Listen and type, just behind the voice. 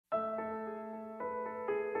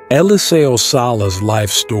Eliseo Sala's life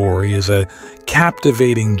story is a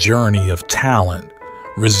captivating journey of talent,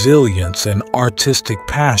 resilience, and artistic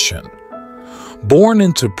passion. Born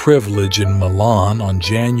into privilege in Milan on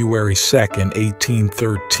January 2,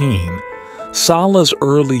 1813, Sala's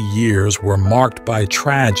early years were marked by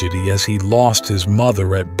tragedy as he lost his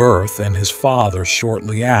mother at birth and his father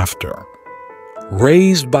shortly after.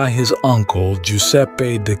 Raised by his uncle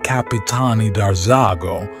Giuseppe de Capitani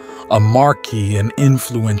d'Arzago, a marquis and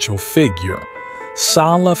influential figure,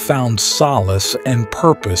 Sala found solace and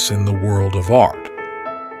purpose in the world of art.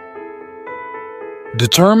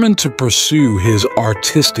 Determined to pursue his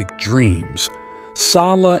artistic dreams,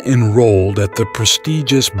 Sala enrolled at the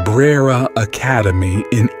prestigious Brera Academy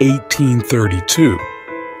in 1832.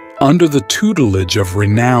 Under the tutelage of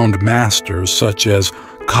renowned masters such as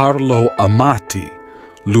Carlo Amati,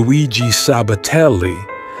 Luigi Sabatelli,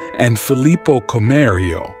 and Filippo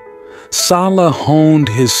Comerio, Sala honed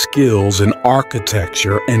his skills in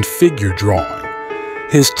architecture and figure drawing.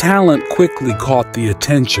 His talent quickly caught the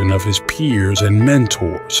attention of his peers and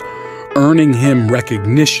mentors, earning him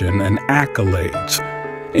recognition and accolades,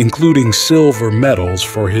 including silver medals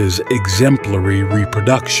for his exemplary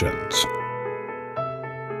reproductions.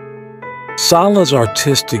 Sala's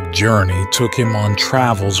artistic journey took him on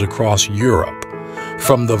travels across Europe,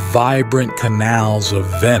 from the vibrant canals of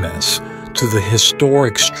Venice to the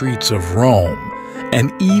historic streets of Rome,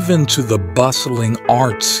 and even to the bustling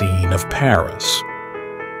art scene of Paris.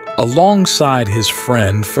 Alongside his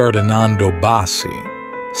friend Ferdinando Bassi,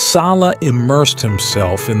 Sala immersed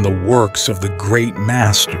himself in the works of the great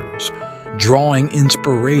masters, drawing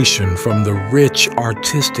inspiration from the rich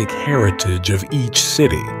artistic heritage of each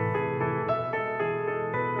city.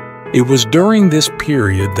 It was during this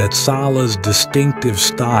period that Sala's distinctive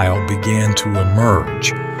style began to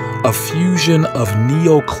emerge, a fusion of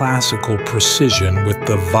neoclassical precision with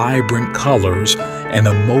the vibrant colors and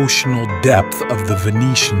emotional depth of the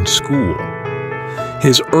Venetian school.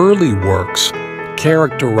 His early works,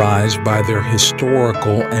 characterized by their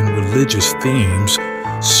historical and religious themes,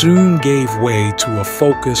 soon gave way to a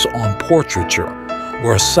focus on portraiture,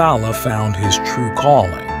 where Sala found his true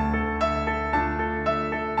calling.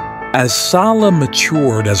 As Sala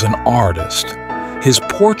matured as an artist, his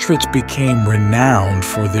portraits became renowned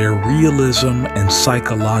for their realism and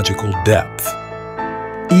psychological depth.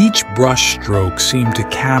 Each brushstroke seemed to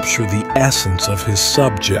capture the essence of his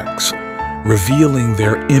subjects, revealing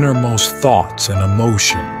their innermost thoughts and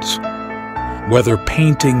emotions. Whether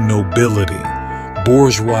painting nobility,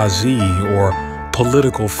 bourgeoisie, or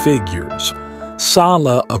political figures,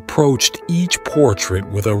 Sala approached each portrait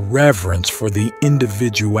with a reverence for the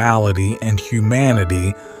individuality and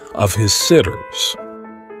humanity of his sitters.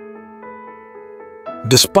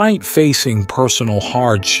 Despite facing personal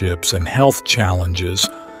hardships and health challenges,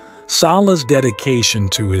 Sala's dedication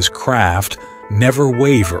to his craft never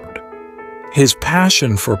wavered. His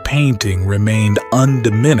passion for painting remained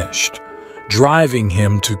undiminished, driving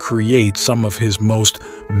him to create some of his most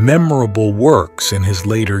memorable works in his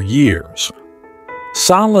later years.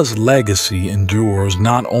 Sala's legacy endures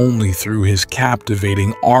not only through his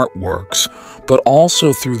captivating artworks, but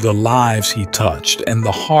also through the lives he touched and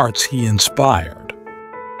the hearts he inspired.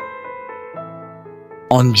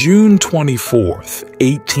 On June 24,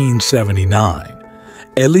 1879,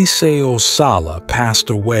 Eliseo Sala passed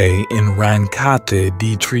away in Rancate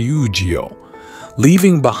di Triuggio,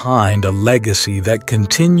 leaving behind a legacy that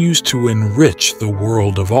continues to enrich the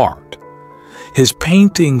world of art. His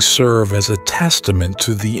paintings serve as a testament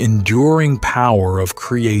to the enduring power of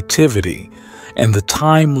creativity and the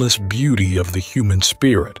timeless beauty of the human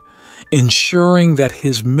spirit, ensuring that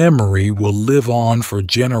his memory will live on for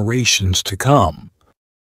generations to come.